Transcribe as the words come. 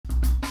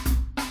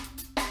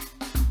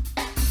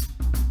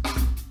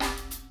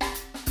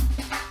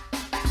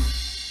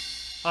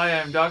Hi,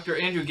 I'm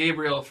Dr. Andrew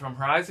Gabriel from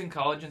Horizon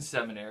College and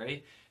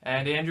Seminary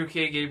and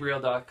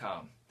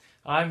AndrewKGabriel.com.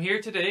 I'm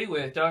here today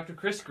with Dr.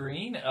 Chris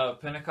Green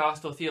of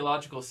Pentecostal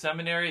Theological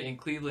Seminary in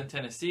Cleveland,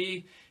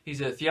 Tennessee.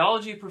 He's a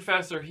theology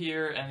professor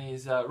here, and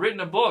he's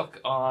written a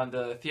book on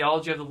the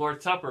theology of the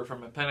Lord's Supper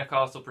from a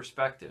Pentecostal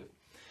perspective.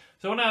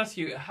 So I want to ask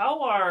you,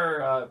 how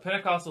are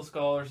Pentecostal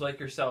scholars like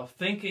yourself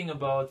thinking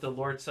about the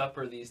Lord's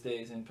Supper these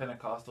days in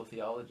Pentecostal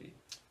theology?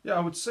 Yeah, I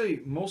would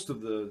say most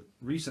of the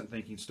recent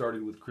thinking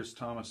started with Chris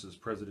Thomas's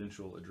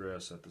presidential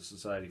address at the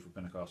Society for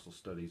Pentecostal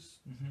Studies,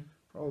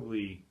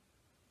 probably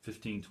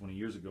 15, 20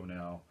 years ago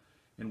now,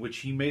 in which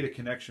he made a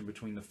connection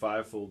between the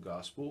fivefold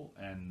gospel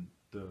and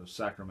the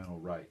sacramental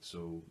rite,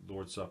 so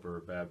Lord's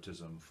Supper,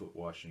 baptism, foot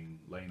washing,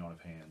 laying on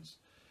of hands.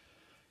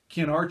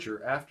 Ken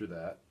Archer, after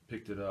that,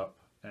 picked it up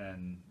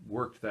and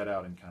worked that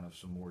out in kind of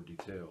some more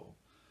detail.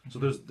 So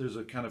there's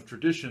a kind of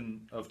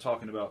tradition of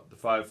talking about the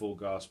fivefold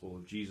gospel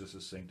of Jesus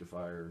as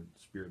sanctifier,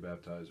 spirit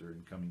baptizer,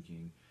 and coming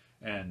king,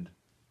 and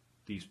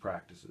these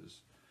practices.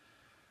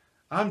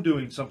 I'm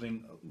doing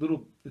something a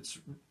little, it's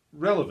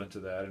relevant to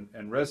that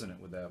and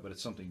resonant with that, but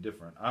it's something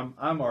different.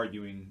 I'm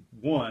arguing,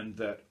 one,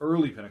 that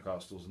early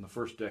Pentecostals in the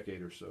first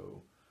decade or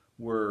so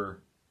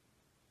were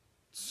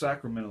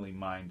sacramentally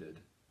minded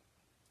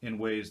in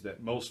ways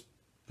that most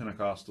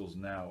Pentecostals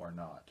now are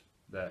not.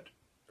 That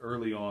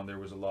early on, there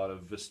was a lot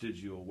of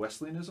vestigial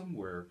Wesleyanism,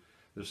 where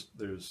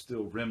there's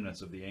still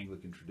remnants of the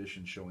Anglican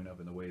tradition showing up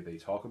in the way they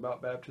talk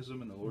about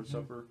baptism and the Lord's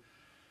Supper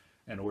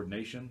and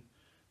ordination.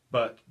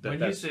 But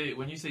when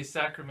you say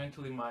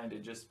sacramentally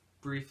minded, just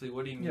briefly,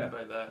 what do you mean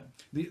by that?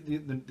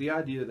 The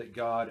idea that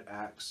God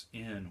acts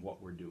in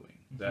what we're doing.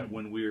 That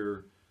when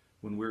we're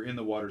in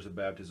the waters of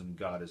baptism,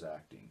 God is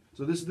acting.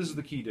 So this is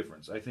the key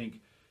difference. I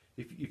think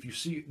if you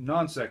see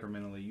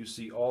non-sacramentally, you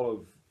see all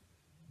of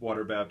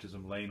water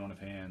baptism, laying on of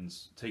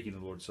hands, taking the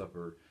Lord's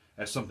Supper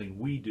as something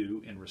we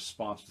do in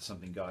response to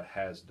something God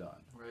has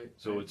done. Right.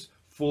 So it's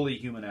fully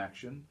human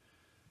action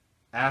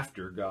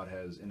after God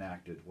has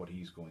enacted what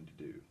he's going to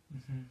do.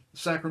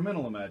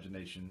 Sacramental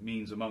imagination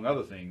means, among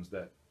other things,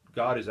 that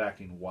God is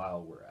acting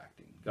while we're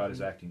acting. God is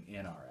acting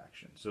in our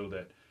action, so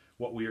that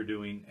what we are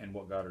doing and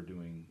what God is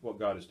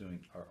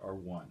doing are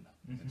one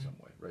in some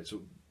way. Right.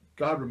 So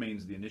God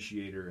remains the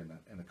initiator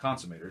and the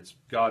consummator. It's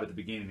God at the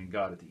beginning and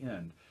God at the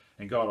end,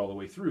 and God all the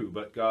way through,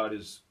 but God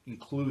is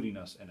including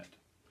us in it.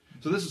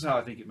 So this is how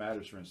I think it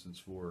matters, for instance,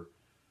 for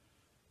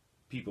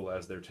people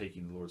as they're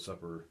taking the Lord's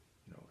Supper,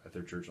 at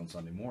their church on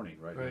Sunday morning,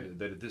 right?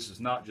 That this is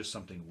not just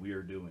something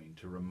we're doing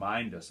to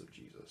remind us of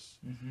Jesus,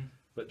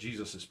 but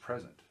Jesus is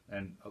present.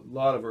 And a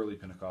lot of early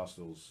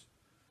Pentecostals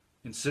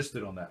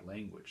insisted on that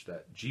language,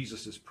 that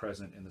Jesus is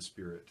present in the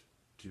Spirit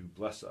to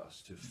bless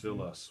us, to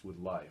fill us with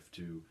life,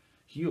 to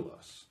heal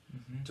us,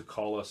 to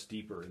call us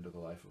deeper into the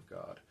life of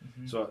God.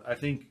 So I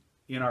think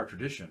in our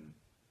tradition,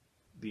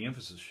 the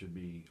emphasis should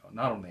be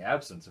not on the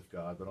absence of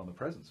God, but on the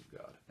presence of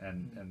God,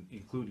 and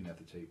including at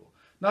the table.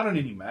 Not in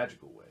any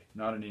magical way,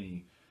 not in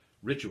any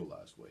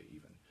ritualized way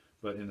even,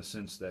 but in the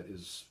sense that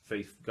is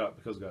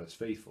because God is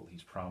faithful,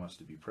 he's promised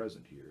to be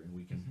present here, and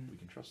we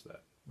can trust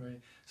that. Right.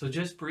 So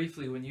just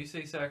briefly, when you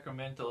say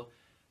sacramental,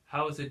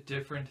 how is it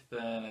different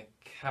than a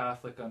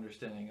Catholic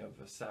understanding of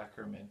a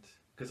sacrament?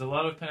 Because a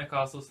lot of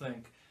Pentecostals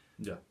think,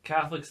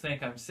 Catholics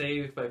think I'm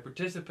saved by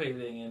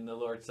participating in the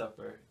Lord's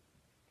Supper.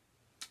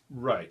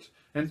 Right.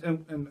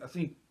 And I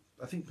think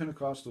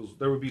Pentecostals,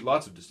 there would be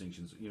lots of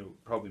distinctions,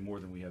 probably more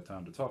than we have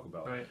time to talk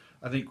about. Right.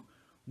 I think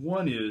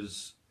one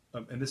is,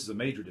 and this is a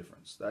major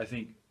difference, I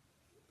think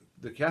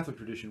the Catholic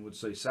tradition would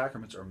say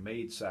sacraments are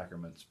made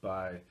sacraments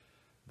by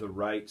the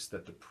rites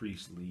that the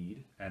priest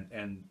lead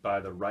and by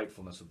the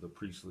rightfulness of the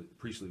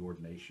priestly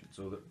ordination.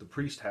 So the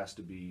priest has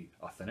to be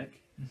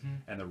authentic,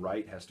 and the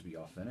rite has to be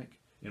authentic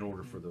in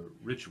order for the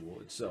ritual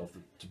itself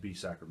to be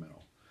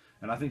sacramental.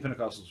 And I think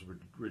Pentecostals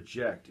would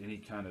reject any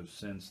kind of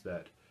sense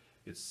that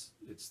it's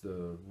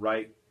the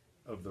right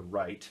of the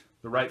rite,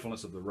 the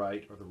rightfulness of the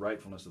rite, or the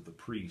rightfulness of the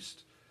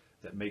priest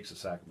that makes a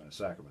sacrament a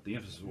sacrament. The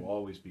emphasis will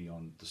always be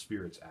on the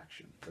Spirit's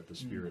action, that the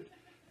Spirit,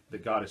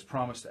 that God has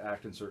promised to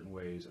act in certain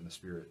ways, and the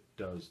Spirit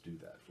does do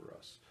that for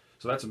us.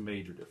 So that's a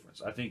major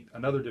difference. I think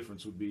another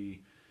difference would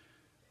be,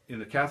 in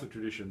the Catholic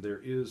tradition,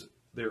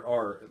 there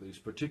are at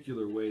least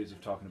particular ways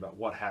of talking about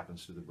what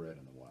happens to the bread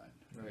and the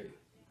wine. Right.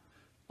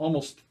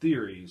 Almost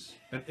theories,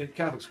 and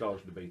Catholic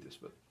scholars debate this,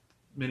 but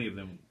many of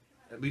them,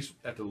 at least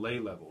at the lay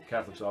level,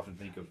 Catholics often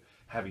think of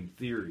having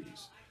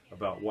theories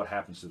about what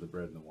happens to the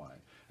bread and the wine.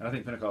 And I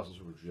think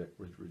Pentecostals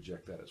would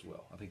reject that as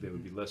well. I think they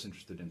would be less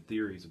interested in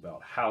theories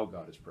about how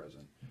God is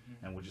present,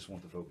 and would just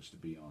want the focus to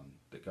be on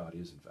that God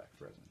is in fact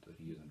present, that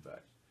he is in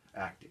fact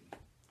acting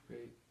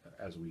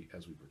as we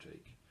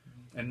partake.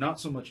 And not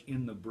so much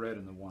in the bread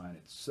and the wine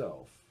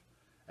itself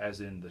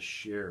as in the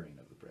sharing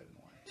of the bread and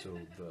wine. So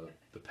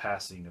the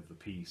passing of the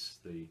peace,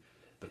 the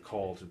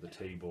call to the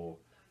table,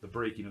 the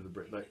breaking of the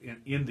bread. Like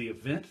in the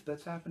event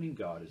that's happening,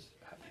 God is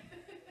happening.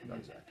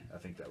 God is acting. I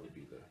think that would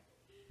be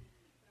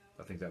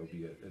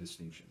a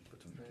distinction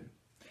between the two.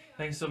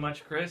 Thanks so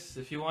much, Chris.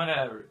 If you want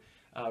to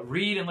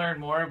read and learn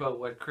more about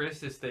what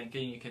Chris is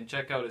thinking, you can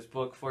check out his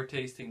book,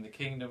 Foretasting the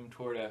Kingdom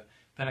Toward a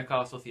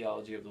Pentecostal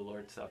Theology of the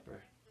Lord's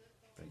Supper.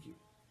 Thank you.